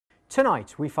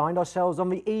Tonight we find ourselves on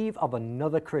the eve of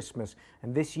another Christmas,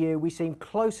 and this year we seem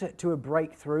closer to a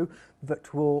breakthrough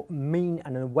that will mean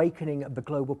an awakening of the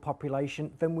global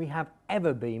population than we have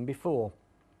ever been before.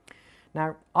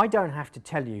 Now, I don't have to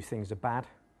tell you things are bad.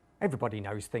 Everybody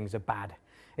knows things are bad.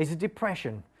 It's a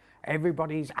depression.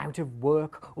 Everybody's out of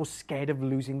work or scared of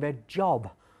losing their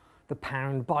job. The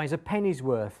pound buys a penny's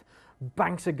worth.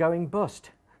 Banks are going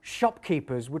bust.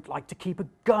 Shopkeepers would like to keep a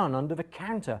gun under the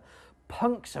counter.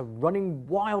 Punks are running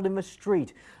wild in the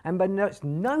street, and there's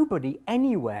nobody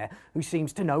anywhere who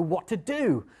seems to know what to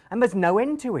do, and there's no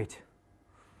end to it.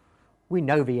 We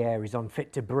know the air is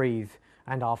unfit to breathe,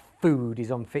 and our food is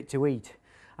unfit to eat.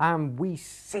 And we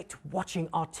sit watching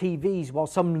our TVs while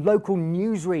some local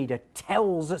newsreader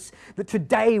tells us that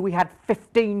today we had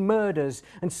 15 murders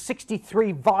and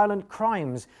 63 violent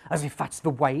crimes, as if that's the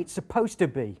way it's supposed to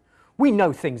be. We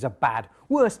know things are bad,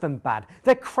 worse than bad.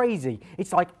 They're crazy.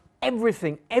 It's like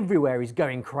everything everywhere is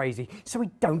going crazy, so we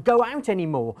don't go out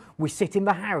anymore. We sit in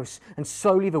the house, and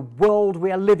slowly the world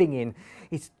we are living in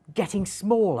is getting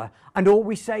smaller, and all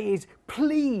we say is,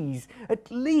 please,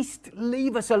 at least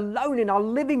leave us alone in our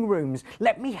living rooms.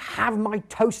 Let me have my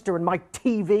toaster and my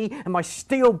TV and my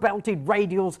steel-belted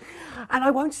radials, and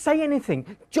I won't say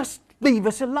anything. Just leave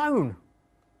us alone.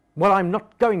 Well, I'm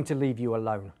not going to leave you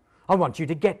alone. I want you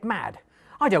to get mad.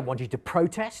 I don't want you to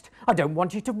protest. I don't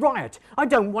want you to riot. I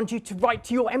don't want you to write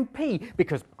to your MP,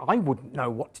 because I wouldn't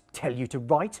know what to tell you to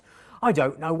write. I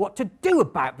don't know what to do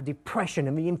about the depression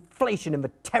and the inflation and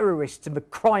the terrorists and the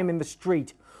crime in the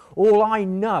street. All I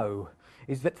know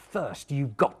is that first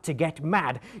you've got to get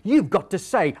mad. You've got to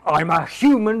say, I'm a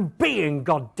human being,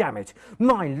 goddammit.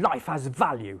 My life has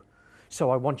value. So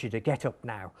I want you to get up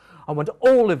now. I want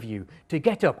all of you to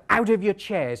get up out of your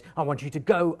chairs. I want you to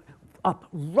go up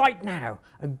right now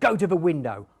and go to the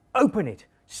window, open it,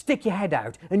 stick your head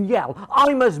out and yell,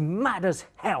 I'm as mad as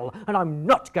hell and I'm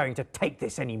not going to take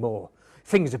this anymore.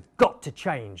 Things have got to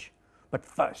change. But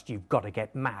first you've got to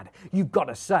get mad. You've got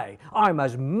to say, I'm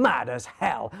as mad as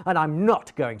hell and I'm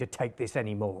not going to take this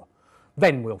anymore.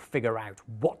 Then we'll figure out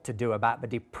what to do about the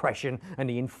depression and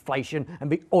the inflation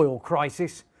and the oil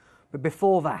crisis. But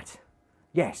before that,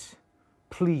 yes,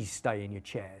 please stay in your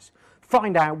chairs.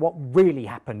 Find out what really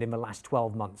happened in the last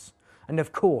 12 months. And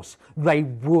of course, they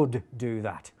would do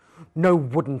that. No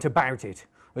wouldn't about it,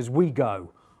 as we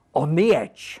go on the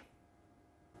edge.